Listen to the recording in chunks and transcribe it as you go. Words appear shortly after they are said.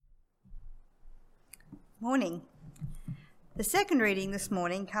Morning. The second reading this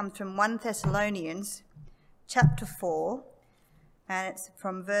morning comes from 1 Thessalonians chapter 4, and it's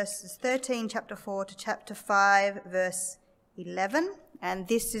from verses 13 chapter 4 to chapter 5 verse 11, and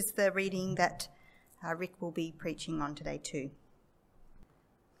this is the reading that Rick will be preaching on today too.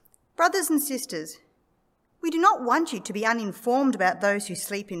 Brothers and sisters, we do not want you to be uninformed about those who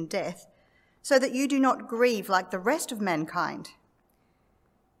sleep in death, so that you do not grieve like the rest of mankind,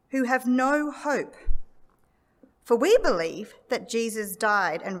 who have no hope. For we believe that Jesus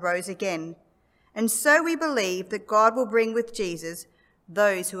died and rose again, and so we believe that God will bring with Jesus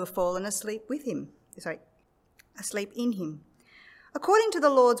those who have fallen asleep in him. According to the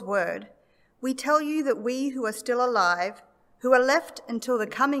Lord's word, we tell you that we who are still alive, who are left until the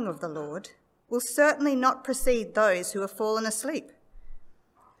coming of the Lord, will certainly not precede those who have fallen asleep.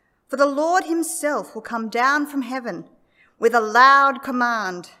 For the Lord himself will come down from heaven with a loud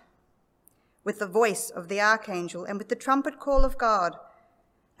command, with the voice of the archangel and with the trumpet call of God,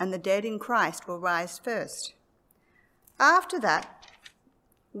 and the dead in Christ will rise first. After that,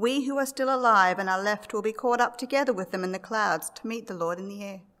 we who are still alive and are left will be caught up together with them in the clouds to meet the Lord in the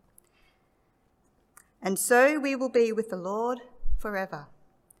air. And so we will be with the Lord forever.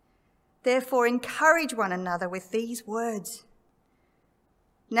 Therefore, encourage one another with these words.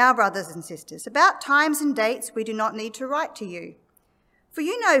 Now, brothers and sisters, about times and dates we do not need to write to you, for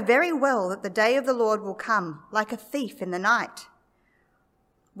you know very well that the day of the Lord will come like a thief in the night.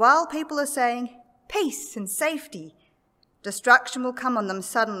 While people are saying, peace and safety, destruction will come on them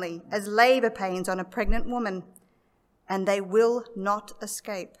suddenly as labour pains on a pregnant woman, and they will not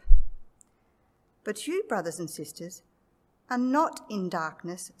escape. But you, brothers and sisters, are not in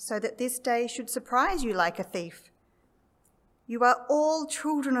darkness so that this day should surprise you like a thief. You are all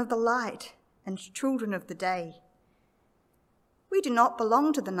children of the light and children of the day. We do not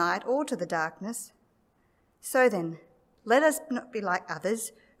belong to the night or to the darkness. So then, let us not be like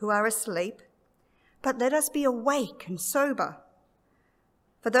others who are asleep, but let us be awake and sober.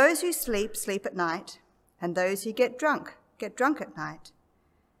 For those who sleep, sleep at night, and those who get drunk at night.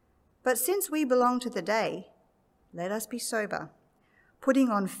 But since we belong to the day, let us be sober, putting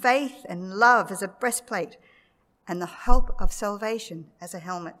on faith and love as a breastplate, and the hope of salvation as a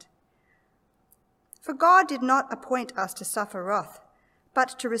helmet. For God did not appoint us to suffer wrath,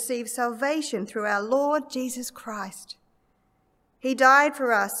 but to receive salvation through our Lord Jesus Christ. He died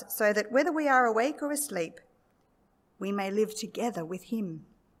for us so that whether we are awake or asleep, we may live together with him.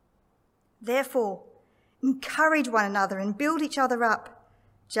 Therefore, encourage one another and build each other up,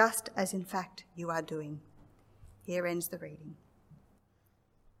 just as in fact you are doing. Here ends the reading.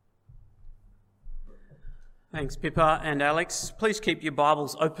 Thanks, Pippa and Alex. Please keep your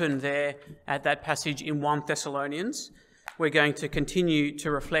Bibles open there at that passage in 1 Thessalonians. We're going to continue to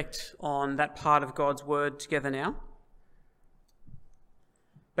reflect on that part of God's word together now.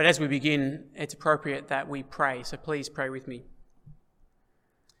 But as we begin, it's appropriate that we pray, so please pray with me.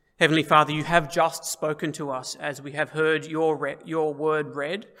 Heavenly Father, you have just spoken to us as we have heard your word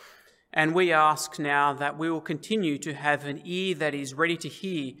read, and we ask now that we will continue to have an ear that is ready to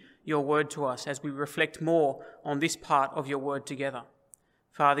hear your word to us as we reflect more on this part of your word together.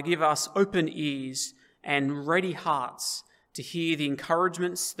 Father, give us open ears and ready hearts to hear the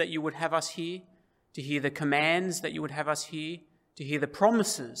encouragements that you would have us hear, to hear the commands that you would have us hear, to hear the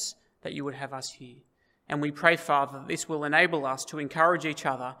promises that you would have us hear. And we pray, Father, that this will enable us to encourage each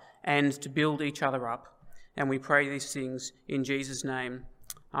other and to build each other up. And we pray these things in Jesus' name.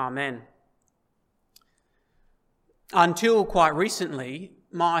 Amen. Until quite recently,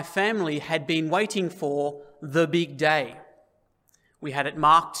 my family had been waiting for the big day. We had it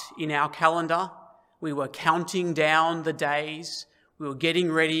marked in our calendar. We were counting down the days. We were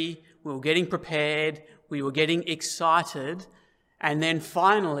getting ready. We were getting prepared. We were getting excited. And then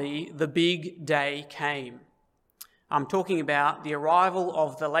finally, the big day came. I'm talking about the arrival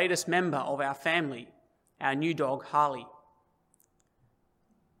of the latest member of our family, our new dog, Harley.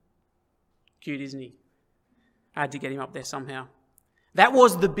 Cute, isn't he? I had to get him up there somehow. That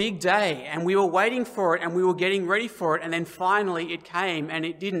was the big day, and we were waiting for it, and we were getting ready for it, and then finally it came, and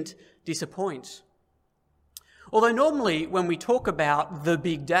it didn't disappoint. Although normally when we talk about the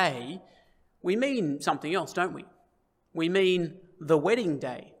big day, we mean something else, don't we? We mean the wedding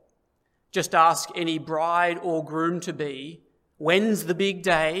day. Just ask any bride or groom-to-be, when's the big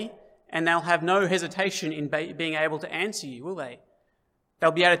day? And they'll have no hesitation in being able to answer you, will they? They'll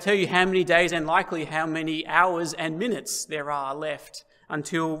be able to tell you how many days and likely how many hours and minutes there are left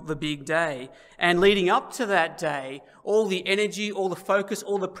until the big day. And leading up to that day, all the energy, all the focus,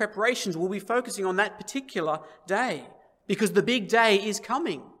 all the preparations will be focusing on that particular day because the big day is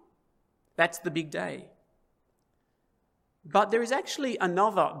coming. That's the big day. But there is actually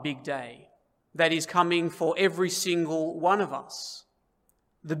another big day that is coming for every single one of us.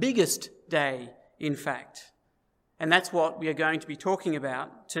 The biggest day, in fact. And that's what we are going to be talking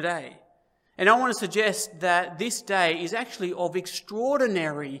about today. And I want to suggest that this day is actually of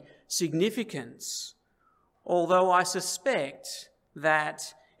extraordinary significance, although I suspect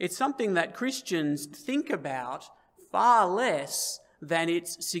that it's something that Christians think about far less than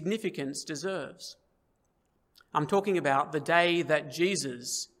its significance deserves. I'm talking about the day that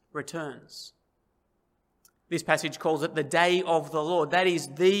Jesus returns. This passage calls it the day of the Lord. That is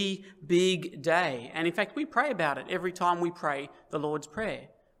the big day. And in fact, we pray about it every time we pray the Lord's Prayer.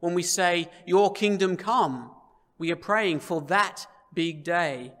 When we say, "Your kingdom come," we are praying for that big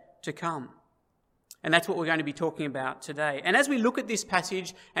day to come. And that's what we're going to be talking about today. And as we look at this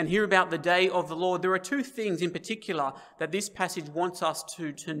passage and hear about the day of the Lord, there are two things in particular that this passage wants us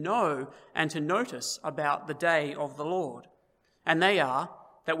to know and to notice about the day of the Lord. And they are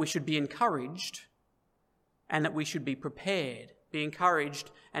that we should be encouraged and that we should be prepared. Be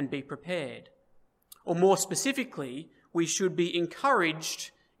encouraged and be prepared. Or more specifically, we should be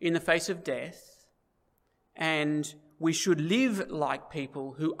encouraged in the face of death, and we should live like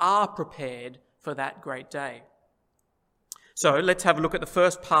people who are prepared for that great day. So let's have a look at the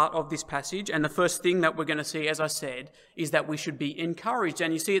first part of this passage. And the first thing that we're going to see, as I said, is that we should be encouraged.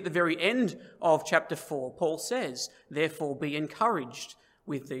 And you see at the very end of chapter 4, Paul says, "Therefore be encouraged,"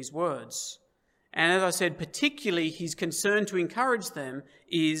 with these words. And as I said, particularly his concern to encourage them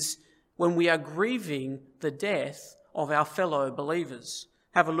is when we are grieving the death of our fellow believers.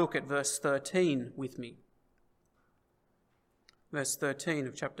 Have a look at verse 13 with me. Verse 13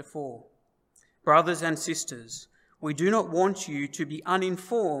 of chapter 4. "Brothers and sisters, we do not want you to be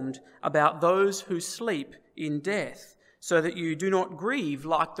uninformed about those who sleep in death, so that you do not grieve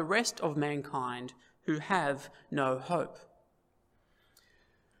like the rest of mankind who have no hope."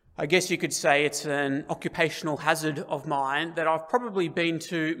 I guess you could say it's an occupational hazard of mine that I've probably been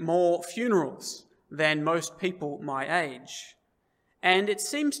to more funerals than most people my age. And it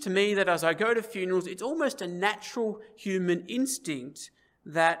seems to me that as I go to funerals, it's almost a natural human instinct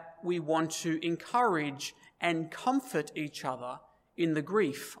that we want to encourage and comfort each other in the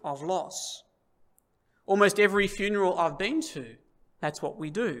grief of loss. Almost every funeral I've been to, that's what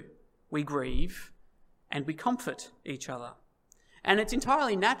we do. We grieve and we comfort each other. And it's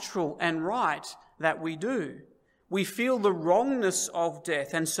entirely natural and right that we do. We feel the wrongness of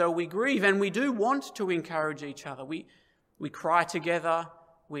death, and so we grieve, and we do want to encourage each other. We cry together,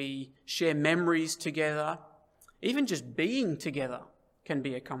 we share memories together. Even just being together can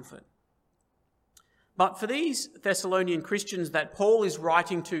be a comfort. But for these Thessalonian Christians that Paul is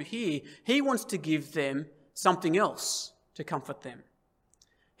writing to here, he wants to give them something else to comfort them.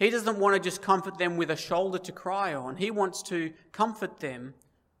 He doesn't want to just comfort them with a shoulder to cry on. He wants to comfort them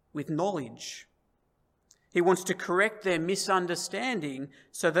with knowledge. He wants to correct their misunderstanding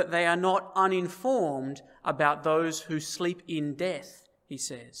so that they are not uninformed about those who sleep in death, he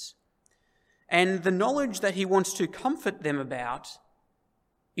says. And the knowledge that he wants to comfort them about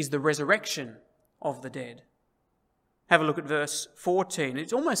is the resurrection of the dead. Have a look at verse 14.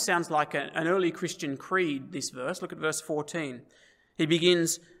 It almost sounds like an early Christian creed, this verse. Look at verse 14. He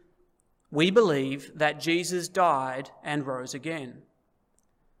begins, "We believe that Jesus died and rose again."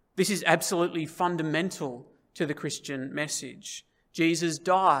 This is absolutely fundamental to the Christian message. Jesus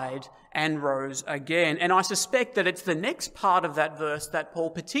died and rose again. And I suspect that it's the next part of that verse that Paul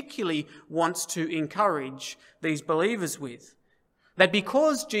particularly wants to encourage these believers with. That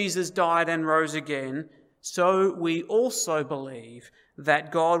because Jesus died and rose again, so we also believe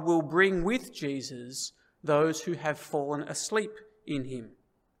that God will bring with Jesus those who have fallen asleep in him.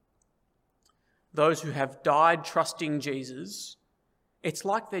 Those who have died trusting Jesus, it's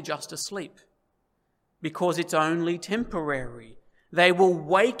like they're just asleep because it's only temporary. They will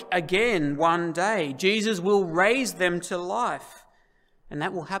wake again one day. Jesus will raise them to life, and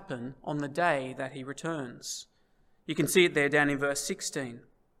that will happen on the day that he returns. You can see it there down in verse 16.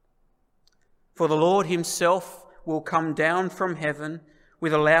 "For the Lord himself will come down from heaven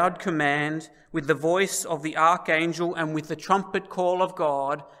with a loud command, with the voice of the archangel and with the trumpet call of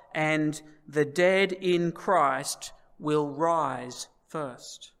God, and the dead in Christ will rise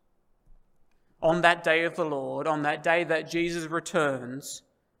first." On that day of the Lord, on that day that Jesus returns,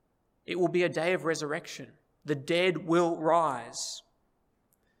 it will be a day of resurrection. The dead will rise.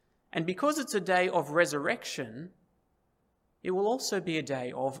 And because it's a day of resurrection, it will also be a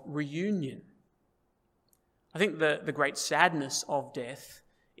day of reunion. I think the great sadness of death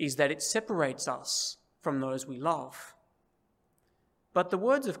is that it separates us from those we love. But the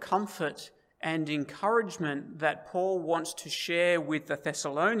words of comfort and encouragement that Paul wants to share with the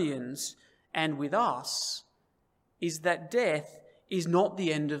Thessalonians and with us is that death is not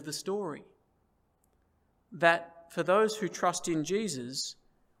the end of the story. That for those who trust in Jesus,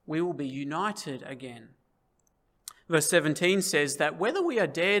 we will be united again. Verse 17 says that whether we are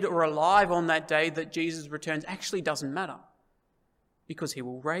dead or alive on that day that Jesus returns actually doesn't matter, because he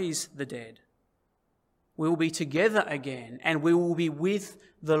will raise the dead. We will be together again, and we will be with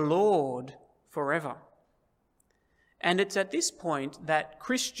the Lord forever. And it's at this point that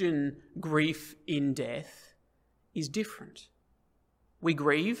Christian grief in death is different. We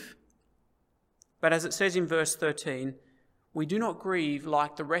grieve, but as it says in verse 13, we do not grieve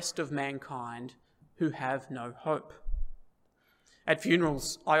like the rest of mankind who have no hope. At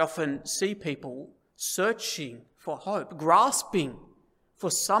funerals, I often see people searching for hope, grasping for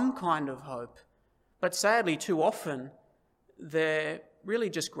some kind of hope. But sadly, too often, they're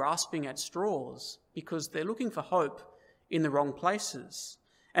really just grasping at straws because they're looking for hope in the wrong places.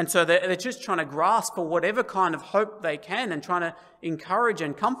 And so they're just trying to grasp for whatever kind of hope they can and trying to encourage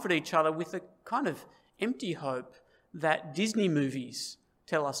and comfort each other with the kind of empty hope that Disney movies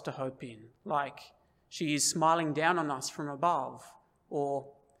tell us to hope in, like she is smiling down on us from above,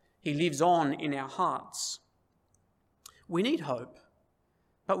 or he lives on in our hearts. We need hope,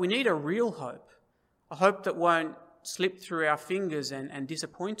 but we need a real hope, a hope that won't slip through our fingers and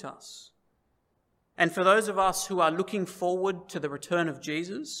disappoint us. And for those of us who are looking forward to the return of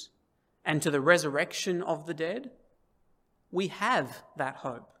Jesus and to the resurrection of the dead, we have that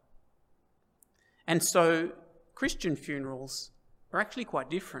hope. And so Christian funerals are actually quite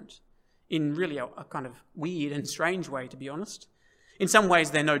different in really a kind of weird and strange way, to be honest. In some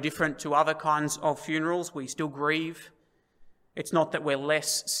ways, they're no different to other kinds of funerals. We still grieve. It's not that we're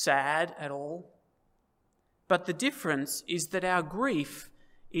less sad at all. But the difference is that our grief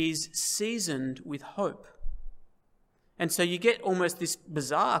is seasoned with hope. And so you get almost this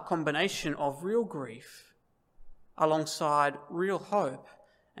bizarre combination of real grief alongside real hope,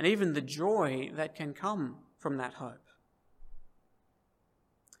 and even the joy that can come from that hope.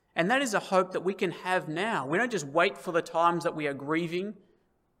 And that is a hope that we can have now. We don't just wait for the times that we are grieving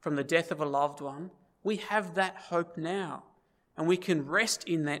from the death of a loved one. We have that hope now, and we can rest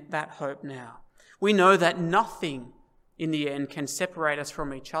in that hope now. We know that nothing in the end can separate us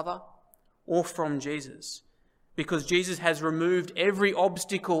from each other or from Jesus, because Jesus has removed every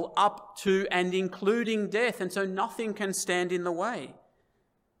obstacle up to and including death, and so nothing can stand in the way.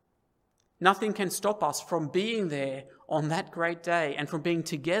 Nothing can stop us from being there on that great day and from being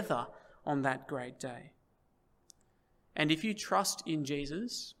together on that great day. And if you trust in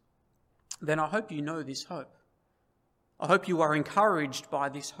Jesus, then I hope you know this hope. I hope you are encouraged by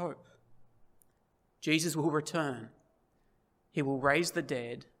this hope. Jesus will return. He will raise the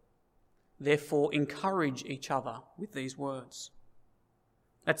dead. Therefore, encourage each other with these words.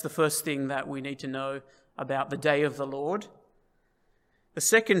 That's the first thing that we need to know about the day of the Lord. The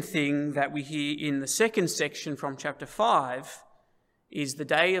second thing that we hear in the second section from chapter 5 is the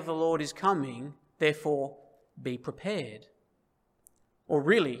day of the Lord is coming, therefore be prepared. Or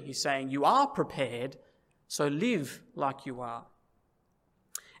really, he's saying you are prepared, so live like you are.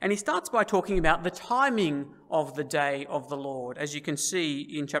 And he starts by talking about the timing of the day of the Lord, as you can see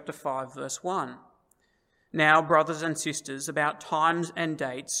in chapter 5, verse 1. Now, brothers and sisters, about times and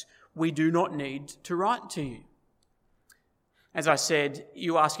dates, we do not need to write to you. As I said,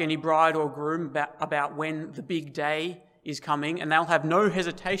 you ask any bride or groom about when the big day is coming, and they'll have no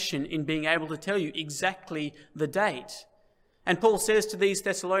hesitation in being able to tell you exactly the date. And Paul says to these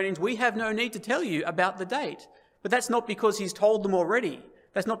Thessalonians, we have no need to tell you about the date. But that's not because he's told them already.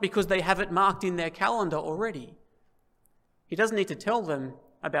 That's not because they have it marked in their calendar already. He doesn't need to tell them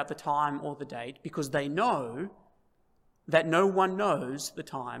about the time or the date because they know that no one knows the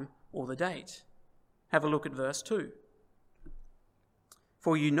time or the date. Have a look at verse 2.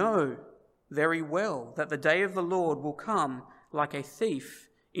 For you know very well that the day of the Lord will come like a thief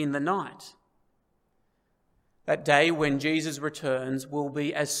in the night. That day when Jesus returns will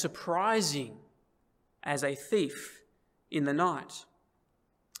be as surprising as a thief in the night.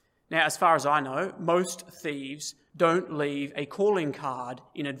 Now, as far as I know, most thieves don't leave a calling card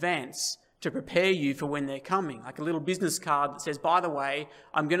in advance to prepare you for when they're coming, like a little business card that says, by the way,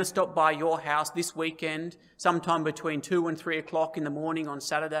 I'm going to stop by your house this weekend, sometime between 2 and 3 o'clock in the morning on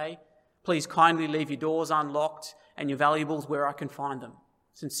Saturday. Please kindly leave your doors unlocked and your valuables where I can find them.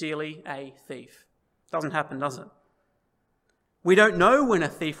 Sincerely, a thief. Doesn't happen, does it? We don't know when a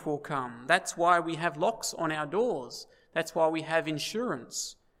thief will come. That's why we have locks on our doors. That's why we have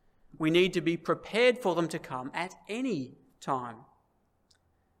insurance. We need to be prepared for them to come at any time.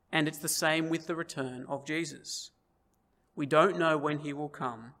 And it's the same with the return of Jesus. We don't know when he will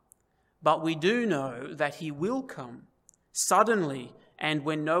come, but we do know that he will come suddenly and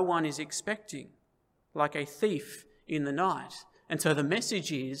when no one is expecting, like a thief in the night. And so the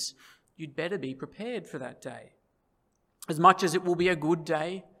message is, you'd better be prepared for that day. As much as it will be a good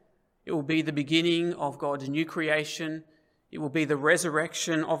day, it will be the beginning of God's new creation, it will be the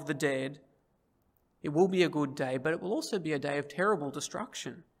resurrection of the dead, it will be a good day, but it will also be a day of terrible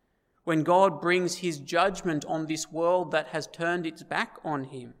destruction, when God brings his judgment on this world that has turned its back on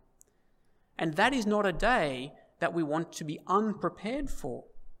him. And that is not a day that we want to be unprepared for.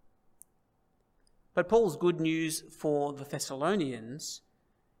 But Paul's good news for the Thessalonians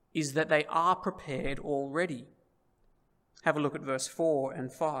is that they are prepared already. Have a look at verse 4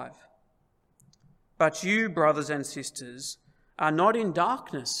 and 5. But you, brothers and sisters, are not in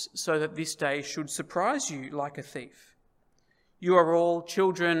darkness so that this day should surprise you like a thief. You are all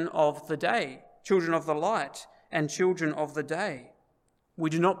children of the day, children of the light, and children of the day.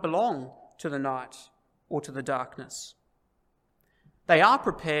 We do not belong to the night or to the darkness. They are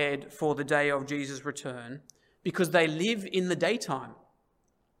prepared for the day of Jesus' return because they live in the daytime.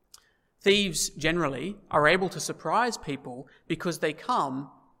 Thieves generally are able to surprise people because they come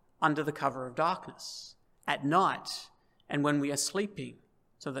under the cover of darkness, at night, and when we are sleeping,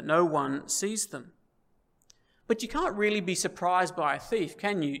 so that no one sees them. But you can't really be surprised by a thief,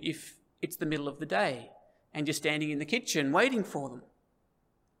 can you, if it's the middle of the day and you're standing in the kitchen waiting for them?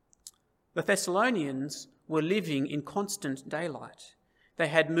 The Thessalonians were living in constant daylight. They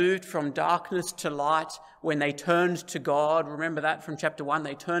had moved from darkness to light when they turned to God. Remember that from chapter 1.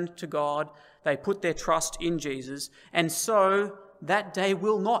 They turned to God. They put their trust in Jesus. And so that day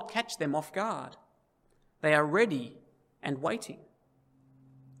will not catch them off guard. They are ready and waiting.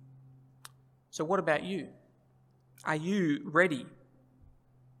 So what about you? Are you ready?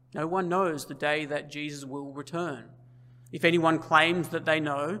 No one knows the day that Jesus will return. If anyone claims that they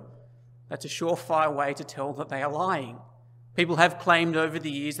know, that's a surefire way to tell that they are lying. People have claimed over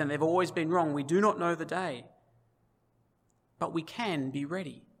the years and they've always been wrong. We do not know the day. But we can be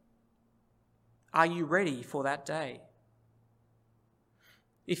ready. Are you ready for that day?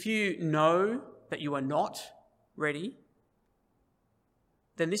 If you know that you are not ready,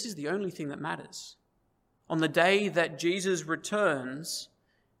 then this is the only thing that matters. On the day that Jesus returns,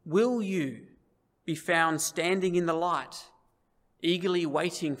 will you be found standing in the light, eagerly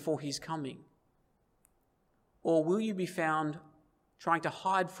waiting for his coming? Or will you be found trying to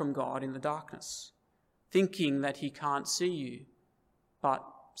hide from God in the darkness, thinking that he can't see you, but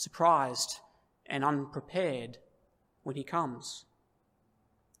surprised and unprepared when he comes?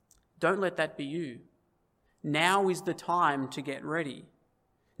 Don't let that be you. Now is the time to get ready.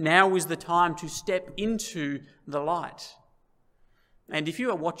 Now is the time to step into the light. And if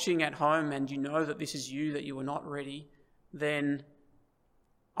you are watching at home and you know that this is you, that you are not ready, then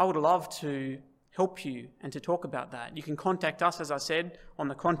I would love to help you and to talk about that. You can contact us, as I said, on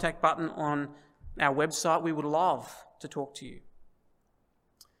the contact button on our website. We would love to talk to you.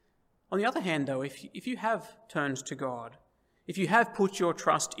 On the other hand, though, if you have turned to God, if you have put your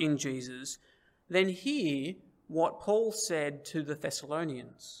trust in Jesus, then hear what Paul said to the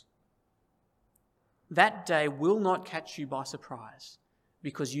Thessalonians. That day will not catch you by surprise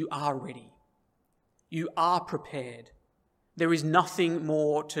because you are ready. You are prepared. There is nothing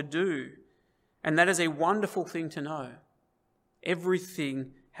more to do. And that is a wonderful thing to know.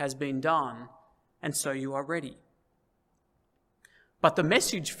 Everything has been done, and so you are ready. But the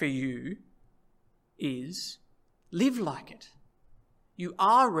message for you is live like it. You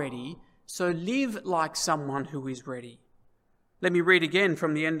are ready, so live like someone who is ready. Let me read again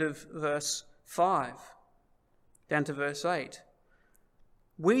from the end of verse 5 down to verse 8.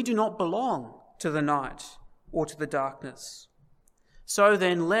 We do not belong to the night or to the darkness. So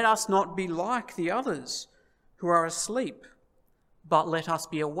then let us not be like the others who are asleep, but let us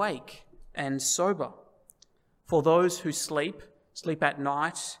be awake and sober. For those who sleep, sleep at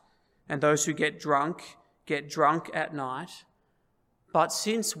night, and those who get drunk at night. But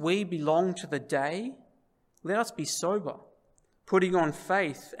since we belong to the day, let us be sober, putting on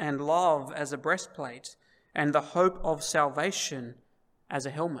faith and love as a breastplate, and the hope of salvation as a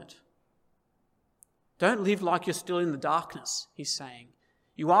helmet. Don't live like you're still in the darkness, he's saying.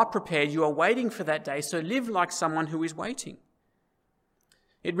 You are prepared, you are waiting for that day, so live like someone who is waiting.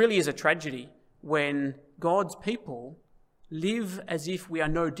 It really is a tragedy when God's people live as if we are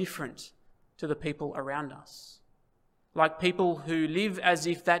no different to the people around us. Like people who live as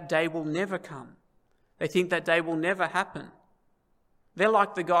if that day will never come. They think that day will never happen. They're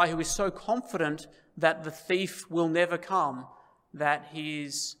like the guy who is so confident that the thief will never come that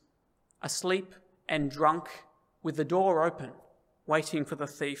he's asleep and drunk with the door open, waiting for the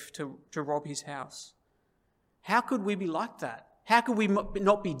thief to rob his house. How could we be like that? How could we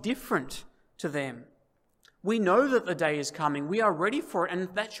not be different to them? We know that the day is coming. We are ready for it, and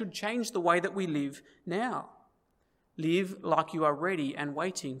that should change the way that we live now. Live like you are ready and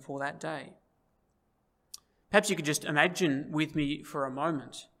waiting for that day. Perhaps you could just imagine with me for a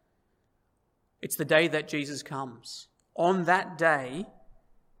moment. It's the day that Jesus comes. On that day,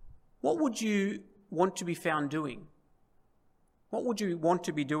 what would you want to be found doing? What would you want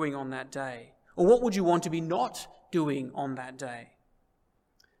to be doing on that day? Or what would you want to be not doing on that day?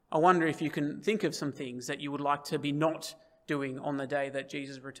 I wonder if you can think of some things that you would like to be not doing on the day that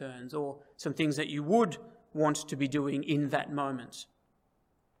Jesus returns, or some things that you would want to be doing in that moment.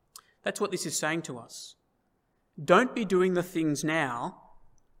 That's what this is saying to us. Don't be doing the things now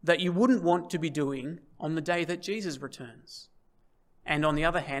that you wouldn't want to be doing on the day that Jesus returns. And on the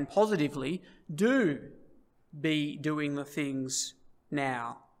other hand, positively, do be doing the things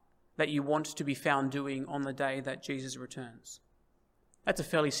now that you want to be found doing on the day that Jesus returns. That's a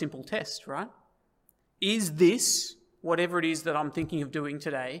fairly simple test, right? Is this, whatever it is that I'm thinking of doing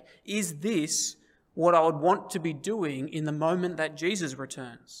today, is this what I would want to be doing in the moment that Jesus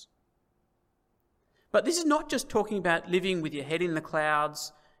returns? But this is not just talking about living with your head in the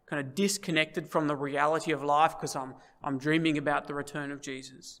clouds, kind of disconnected from the reality of life because I'm dreaming about the return of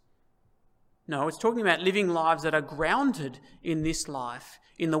Jesus. No, it's talking about living lives that are grounded in this life,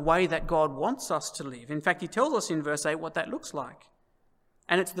 in the way that God wants us to live. In fact, he tells us in verse 8 what that looks like.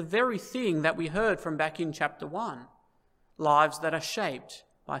 And it's the very thing that we heard from back in chapter 1. Lives that are shaped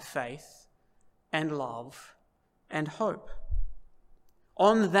by faith and love and hope.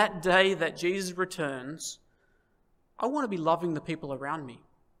 On that day that Jesus returns, I want to be loving the people around me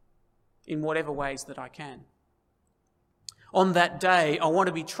in whatever ways that I can. On that day, I want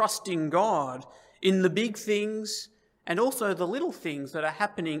to be trusting God in the big things and also the little things that are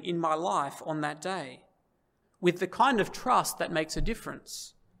happening in my life on that day, with the kind of trust that makes a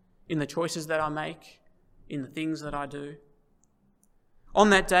difference in the choices that I make, in the things that I do. On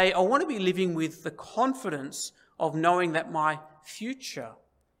that day, I want to be living with the confidence of knowing that my future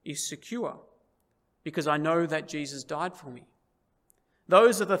is secure because I know that Jesus died for me.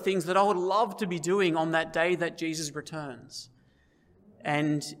 Those are the things that I would love to be doing on that day that Jesus returns.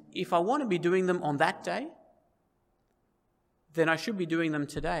 And if I want to be doing them on that day, then I should be doing them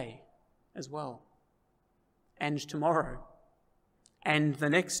today as well. And tomorrow. And the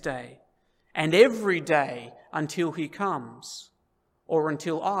next day. And every day until he comes. Or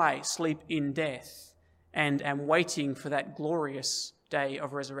until I sleep in death and am waiting for that glorious day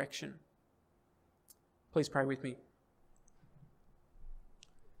of resurrection. Please pray with me.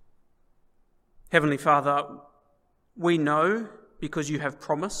 Heavenly Father, we know, because you have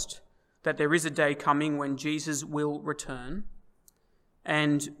promised, that there is a day coming when Jesus will return.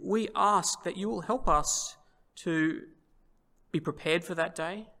 And we ask that you will help us to be prepared for that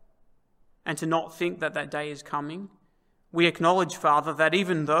day and to not think that that day is coming. We acknowledge, Father, that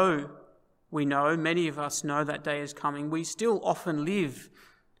even though we know, many of us know that day is coming, we still often live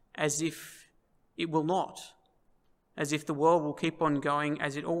as if it will not, as if the world will keep on going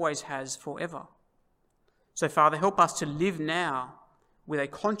as it always has forever. So, Father, help us to live now with a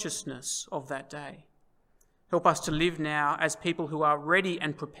consciousness of that day. Help us to live now as people who are ready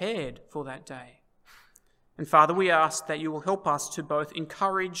and prepared for that day. And Father, we ask that you will help us to both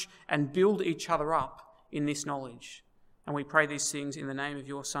encourage and build each other up in this knowledge. And we pray these things in the name of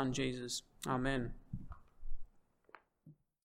your Son, Jesus. Amen.